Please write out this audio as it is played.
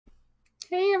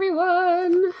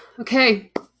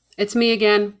Okay, it's me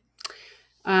again.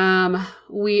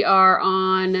 We are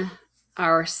on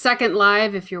our second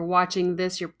live. If you're watching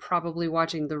this, you're probably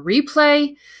watching the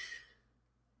replay.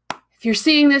 If you're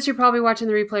seeing this, you're probably watching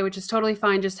the replay, which is totally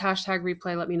fine. Just hashtag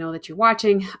replay. Let me know that you're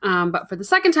watching. But for the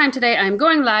second time today, I'm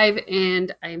going live,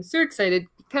 and I am so excited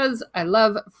because I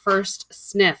love First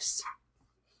Sniffs.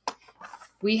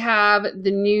 We have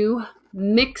the new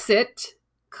Mix It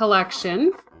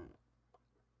collection.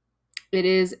 It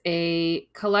is a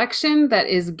collection that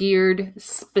is geared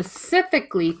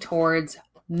specifically towards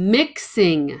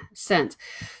mixing scents.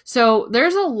 So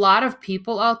there's a lot of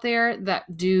people out there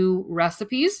that do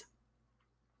recipes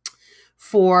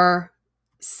for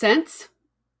scents,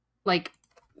 like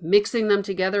mixing them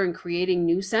together and creating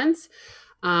new scents.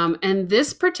 And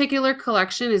this particular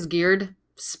collection is geared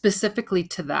specifically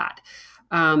to that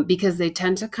because they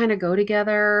tend to kind of go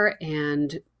together,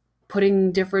 and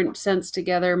putting different scents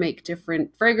together make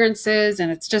different fragrances, and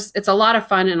it's a lot of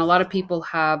fun, and a lot of people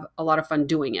have a lot of fun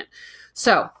doing it.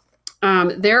 So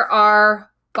there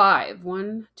are five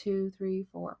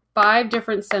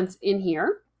different scents in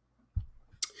here,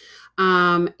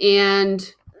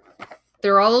 and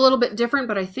they're all a little bit different,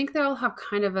 but I think they all have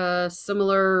kind of a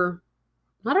similar,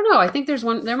 I don't know, I think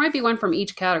there might be one from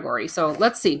each category. So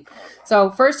let's see.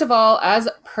 So first of all, as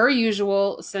per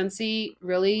usual, Scentsy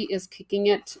really is kicking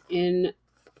it in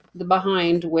the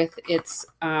behind with its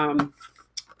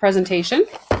presentation.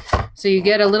 So you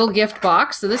get a little gift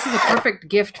box. So this is a perfect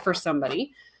gift for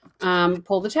somebody.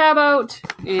 Pull the tab out,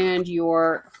 and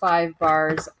your 5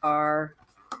 bars are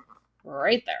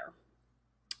right there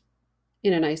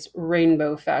in a nice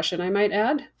rainbow fashion, I might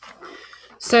add.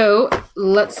 So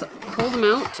let's pull them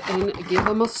out and give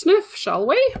them a sniff, shall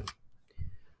we?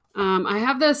 I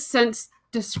have the scent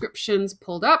descriptions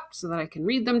pulled up so that I can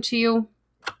read them to you.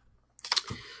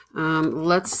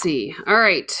 Let's see. All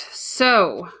right.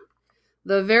 So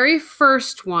the very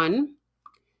first one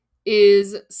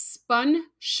is spun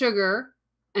sugar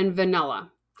and vanilla.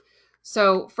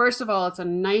 So first of all, it's a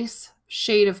nice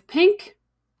shade of pink.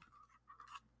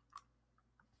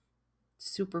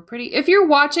 Super pretty. If you're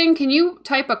watching, can you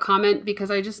type a comment, because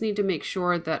I just need to make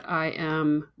sure that I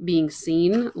am being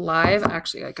seen live.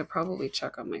 Actually, I could probably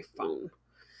check on my phone.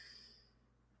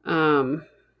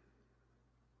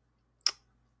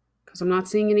 Because I'm not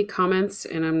seeing any comments,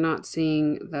 and I'm not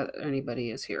seeing that anybody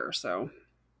is here. So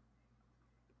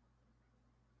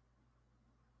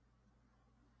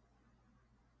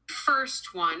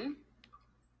first one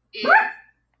is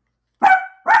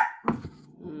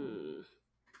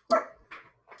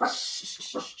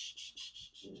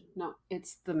no,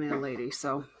 it's the mail lady,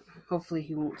 so hopefully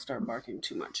he won't start barking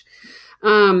too much.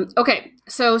 Okay,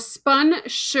 so spun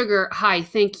sugar. Hi,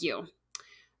 thank you.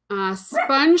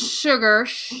 Spun sugar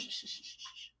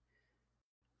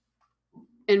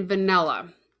and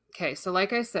vanilla. Okay, so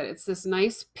like I said, it's this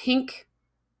nice pink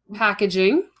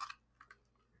packaging.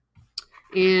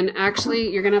 And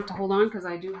actually, you're going to have to hold on because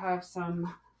I do have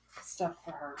some stuff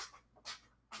for her.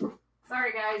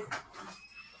 Sorry, guys.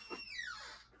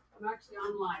 I'm actually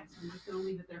on live, so I'm just going to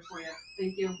leave it there for you.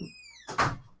 Thank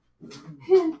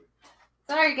you.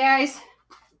 Sorry, guys.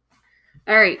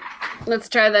 All right, let's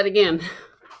try that again.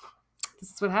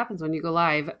 This is what happens when you go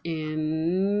live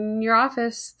in your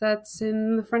office that's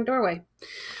in the front doorway.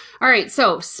 All right,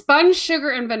 so spun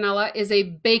sugar and vanilla is a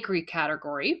bakery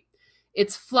category.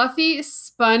 It's fluffy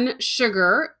spun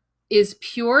sugar is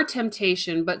pure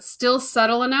temptation, but still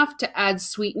subtle enough to add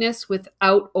sweetness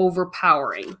without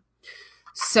overpowering.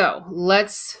 So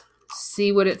let's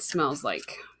see what it smells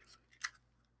like.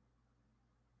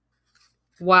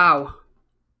 Wow.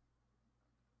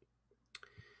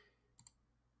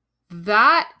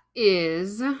 That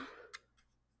is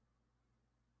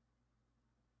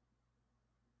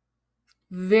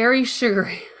very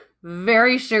sugary,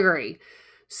 very sugary.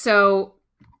 So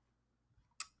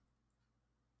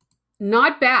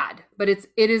not bad, but it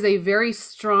is a very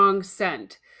strong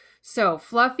scent. So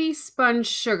fluffy spun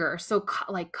sugar. So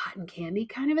like cotton candy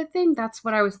kind of a thing. That's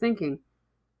what I was thinking.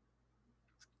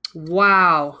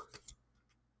 Wow.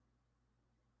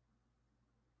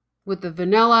 With the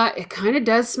vanilla, it kind of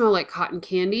does smell like cotton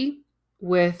candy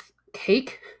with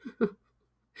cake.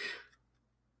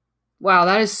 Wow,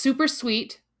 that is super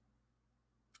sweet.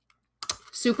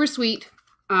 Super sweet,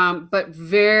 but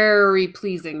very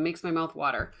pleasing. Makes my mouth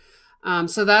water.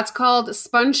 So that's called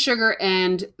spun sugar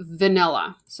and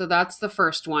vanilla. So that's the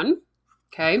first one.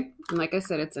 Okay. And like I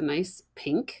said, it's a nice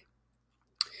pink.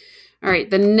 All right.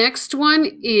 The next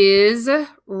one is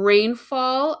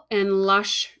rainfall and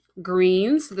lush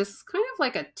green. So this is kind of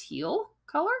like a teal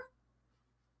color.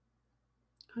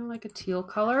 kind of like a teal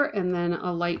color, and then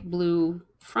a light blue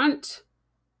front.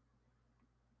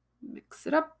 Mix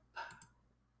it up.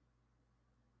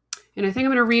 And I think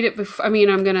I'm going to read it before, I'm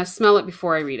going to smell it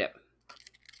before I read it.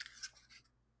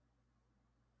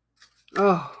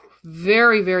 Oh,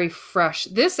 very, very fresh.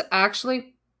 This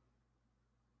actually,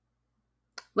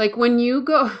 like when you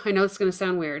go, I know it's going to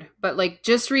sound weird, but like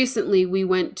just recently we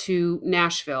went to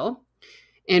Nashville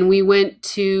and we went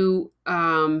to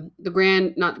not the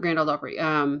Grand Ole Opry,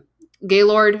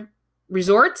 Gaylord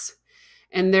Resorts.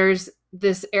 And there's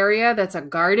this area that's a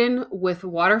garden with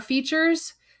water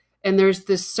features. And there's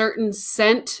this certain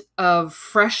scent of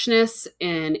freshness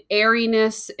and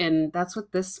airiness. And that's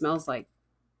what this smells like.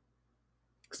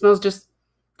 It smells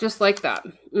just like that.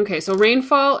 Okay, so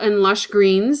Rainfall and Lush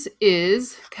Greens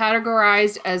is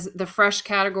categorized as the fresh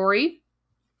category.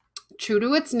 True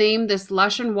to its name, this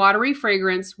lush and watery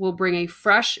fragrance will bring a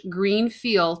fresh green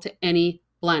feel to any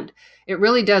blend. It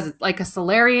really does. It's like a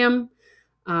solarium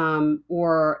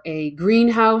or a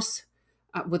greenhouse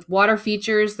with water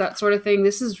features, that sort of thing.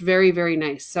 This is very, very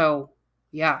nice. So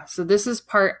yeah, so this is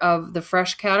part of the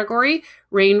fresh category,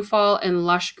 Rainfall and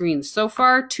Lush Greens. So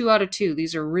far, 2 out of 2.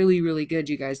 These are really, really good,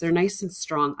 you guys. They're nice and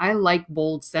strong. I like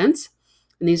bold scents,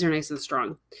 and these are nice and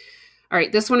strong. All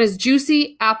right, this one is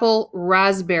Juicy Apple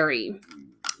Raspberry.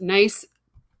 Nice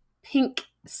pink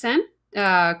scent,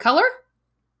 color.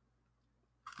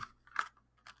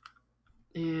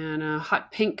 And a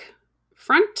hot pink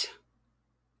front.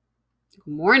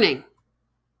 Good morning.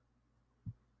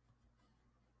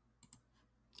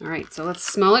 All right, so let's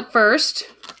smell it first.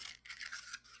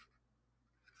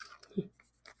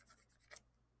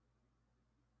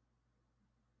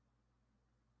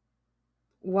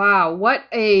 Wow, what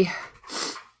a,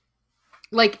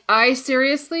 like, I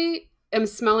seriously am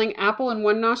smelling apple in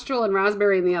one nostril and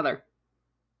raspberry in the other.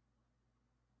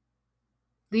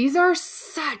 These are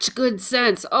such good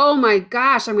scents. Oh my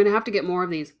gosh, I'm going to have to get more of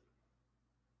these.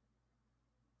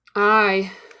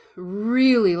 I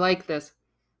really like this.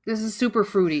 This is super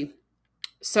fruity.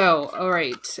 So, all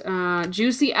right.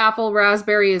 Juicy Apple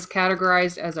Raspberry is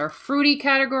categorized as our fruity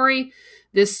category.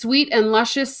 This sweet and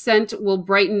luscious scent will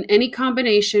brighten any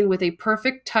combination with a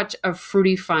perfect touch of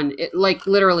fruity fun. It like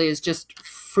literally is just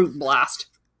fruit blast.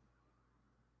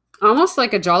 Almost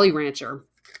like a Jolly Rancher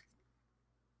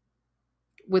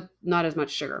with not as much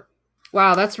sugar.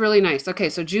 Wow, that's really nice. Okay,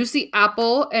 so Juicy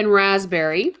Apple and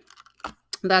Raspberry.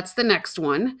 That's the next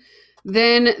one.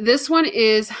 Then this one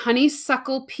is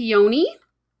Honeysuckle Peony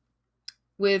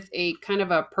with a kind of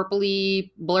a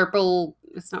purpley blurple.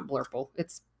 It's not blurple.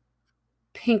 It's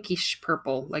pinkish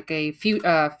purple, like a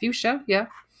fuchsia. Yeah.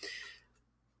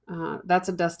 That's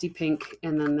a dusty pink.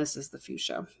 And then this is the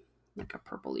fuchsia, like a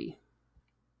purpley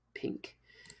pink.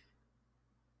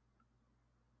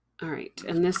 All right.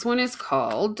 And this one is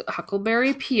called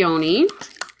Huckleberry Peony.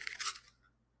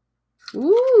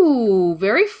 Ooh,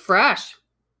 very fresh.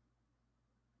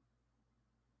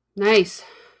 Nice.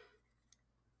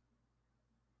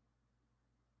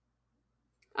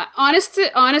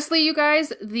 Honestly, you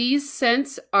guys, these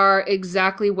scents are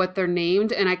exactly what they're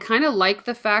named. And I kind of like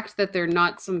the fact that they're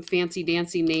not some fancy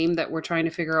dancy name that we're trying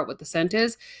to figure out what the scent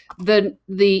is.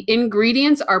 The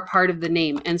ingredients are part of the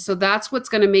name. And so that's what's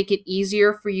going to make it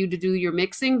easier for you to do your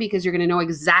mixing because you're going to know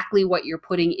exactly what you're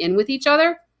putting in with each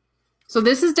other. So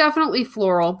this is definitely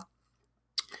floral.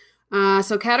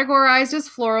 So categorized as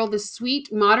floral, the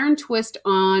sweet modern twist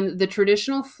on the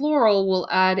traditional floral will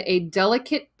add a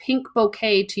delicate pink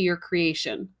bouquet to your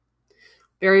creation.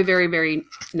 Very, very, very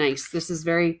nice. This is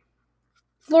very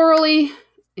florally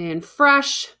and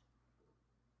fresh.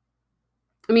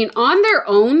 I mean, on their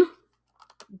own,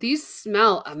 these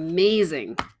smell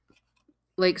amazing.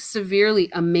 Like severely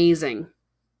amazing.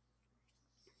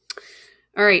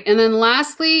 All right, and then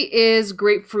lastly is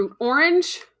Grapefruit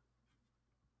Orange.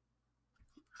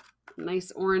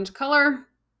 Nice orange color.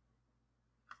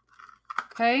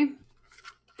 Okay.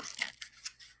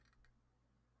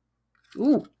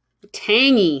 Ooh,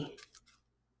 tangy.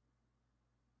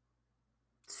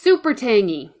 Super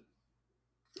tangy.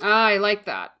 I like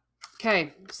that.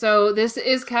 Okay, so this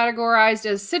is categorized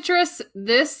as citrus.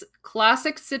 This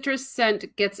classic citrus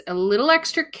scent gets a little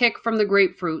extra kick from the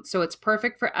grapefruit, so it's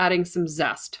perfect for adding some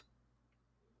zest.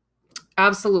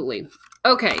 Absolutely.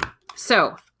 Okay,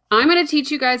 so I'm going to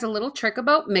teach you guys a little trick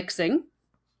about mixing.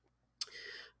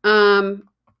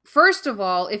 First of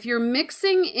all, if you're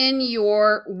mixing in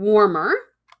your warmer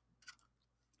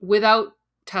without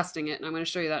testing it, and I'm going to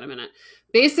show you that in a minute.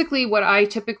 Basically, what I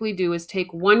typically do is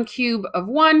take 1 cube of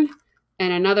one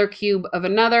and another cube of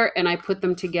another, and I put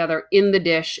them together in the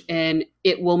dish, and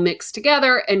it will mix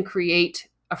together and create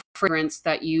a fragrance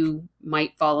that you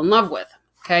might fall in love with.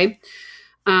 Okay.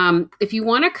 If you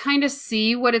want to kind of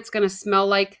see what it's going to smell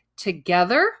like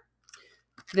together,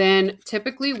 then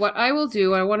typically what I will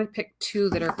do, I want to pick two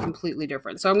that are completely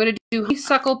different. So I'm going to do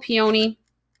honeysuckle peony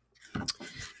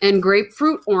and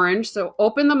grapefruit orange. So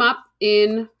open them up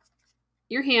in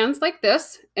your hands like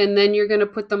this, and then you're going to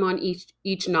put them on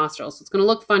each nostril. So it's going to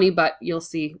look funny, but you'll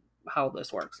see how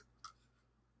this works.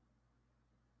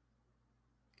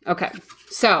 Okay,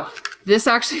 so this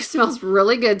actually smells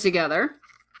really good together.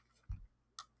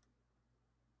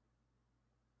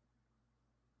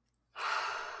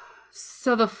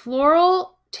 So the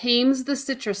floral tames the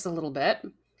citrus a little bit.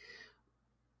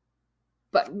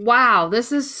 But wow,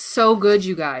 this is so good,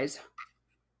 you guys.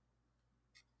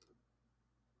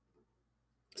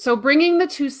 So bringing the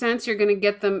two scents, you're going to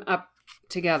get them up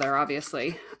together,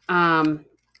 obviously.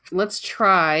 Let's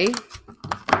try.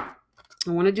 I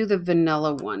want to do the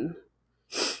vanilla one.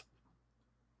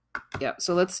 Yep,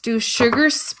 so let's do sugar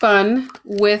spun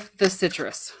with the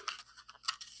citrus.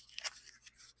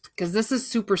 Because this is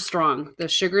super strong. The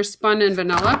sugar spun and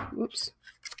vanilla. Oops.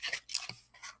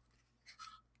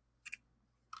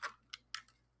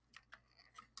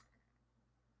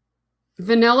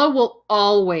 Vanilla will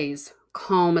always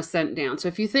calm a scent down. So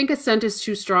if you think a scent is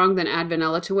too strong, then add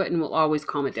vanilla to it and we'll always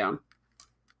calm it down.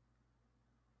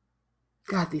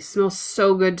 God, these smell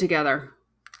so good together.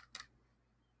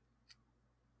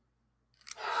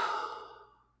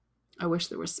 I wish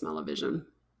there was smell-o-vision.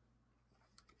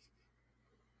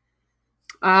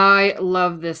 I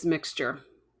love this mixture.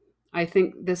 I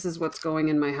think this is what's going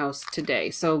in my house today.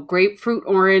 So grapefruit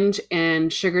orange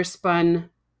and sugar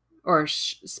spun, or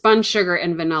spun sugar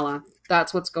and vanilla.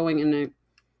 That's what's going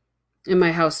in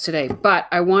my house today. But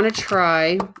I want to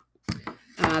try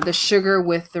the sugar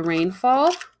with the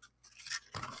rainfall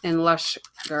and Lush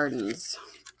Gardens.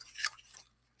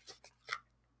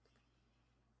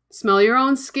 Smell your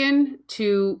own skin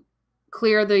to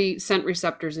clear the scent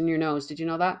receptors in your nose. Did you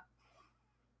know that?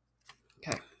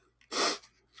 Okay.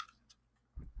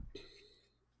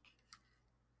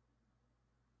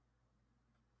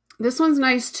 This one's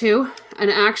nice too. And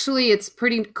actually it's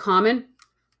pretty common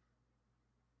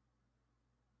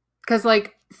because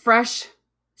like fresh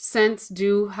scents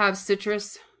do have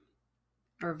citrus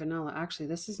or vanilla. Actually,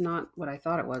 this is not what I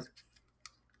thought it was.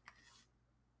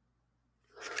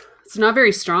 It's not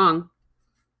very strong.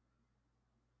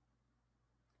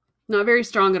 Not very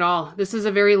strong at all. This is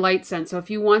a very light scent. So if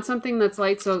you want something that's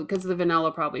light, so because of the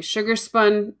vanilla probably, sugar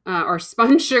spun or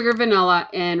spun sugar vanilla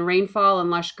and rainfall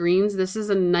and lush greens. This is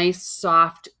a nice,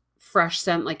 soft, fresh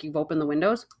scent like you've opened the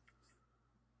windows.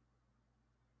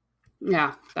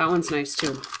 Yeah, that one's nice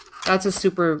too. That's a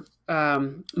super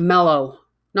mellow,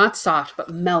 not soft, but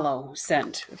mellow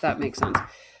scent, if that makes sense.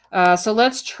 So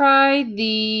let's try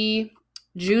the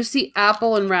juicy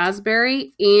apple and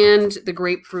raspberry and the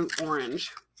grapefruit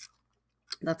orange.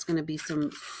 That's going to be some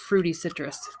fruity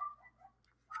citrus.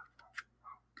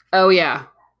 Oh, yeah.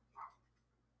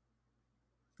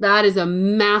 That is a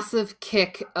massive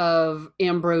kick of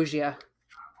ambrosia.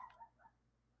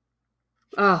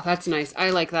 Oh, that's nice.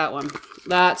 I like that one.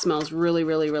 That smells really,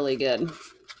 really, really good.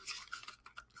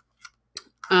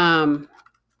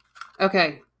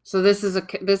 Okay. So this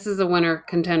is a winner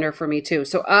contender for me too.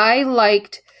 So I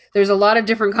liked, there's a lot of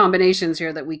different combinations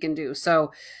here that we can do.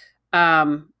 So,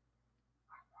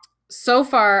 so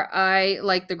far, I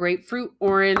like the grapefruit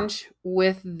orange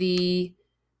with the,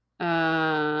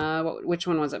 which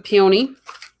one was it? Peony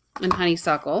and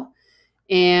honeysuckle.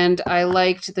 And I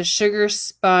liked the sugar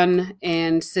spun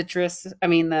and citrus. I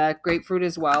mean, the grapefruit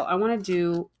as well. I want to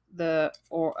do the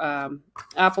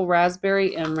apple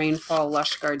raspberry and rainfall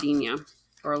lush gardenia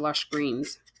or lush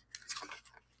greens.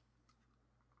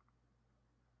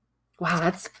 Wow,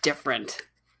 that's different.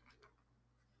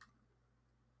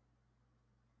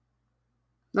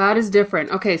 That is different.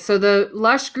 Okay, so the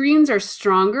lush greens are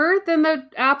stronger than the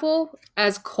apple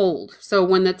as cold. So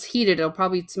when it's heated, it'll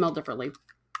probably smell differently.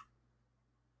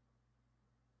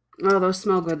 Oh, those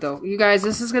smell good though. You guys,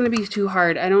 this is going to be too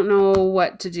hard. I don't know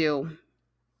what to do.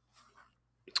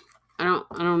 I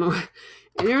don't know.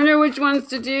 I don't know which ones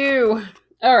to do.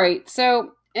 All right.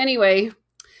 So anyway,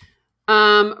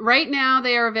 right now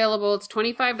they are available. It's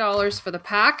 $25 for the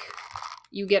pack.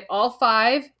 You get all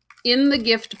 5 in the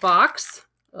gift box.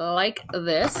 Like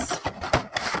this.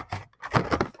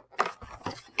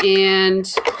 And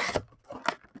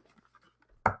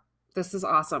this is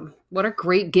awesome. What a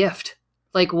great gift.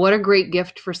 Like, what a great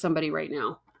gift for somebody right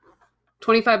now.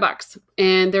 $25.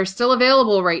 And they're still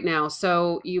available right now.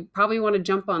 So you probably want to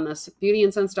jump on this.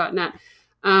 Beautyandscents.net.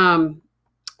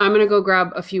 I'm going to go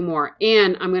grab a few more,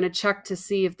 and I'm going to check to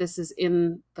see if this is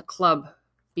in the club,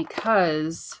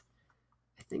 because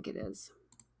I think it is.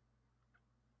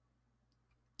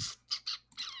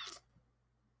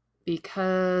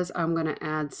 Because I'm going to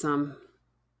add some.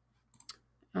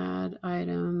 Add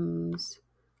items,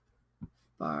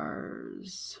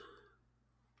 bars.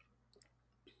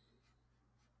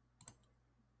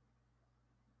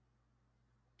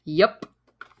 Yep,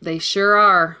 they sure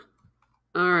are.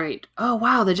 All right. Oh,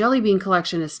 wow. The jelly bean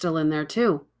collection is still in there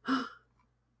too.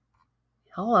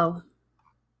 Hello.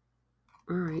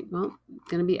 All right. Well,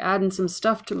 going to be adding some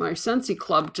stuff to my Scentsy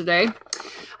club today.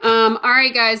 All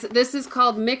right, guys. This is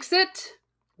called Mix It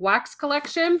Wax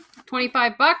Collection.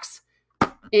 25 bucks.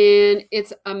 And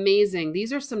it's amazing.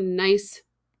 These are some nice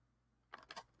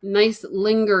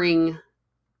lingering,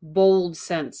 bold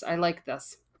scents. I like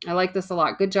this. I like this a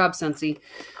lot. Good job, Scentsy.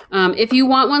 If you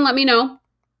want one, let me know.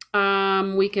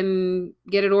 We can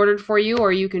get it ordered for you,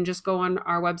 or you can just go on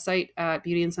our website at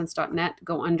beautyandscents.net,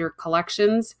 go under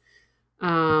collections.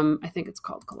 I think it's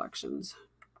called collections.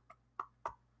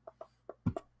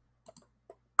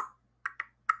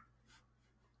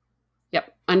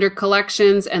 Yep, under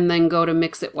collections, and then go to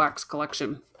Mix It Wax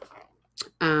Collection.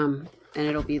 And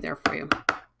it'll be there for you.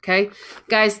 Okay,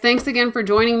 guys, thanks again for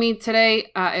joining me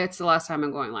today. It's the last time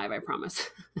I'm going live, I promise.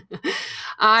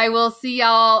 I will see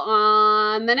y'all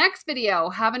on the next video.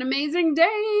 Have an amazing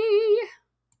day.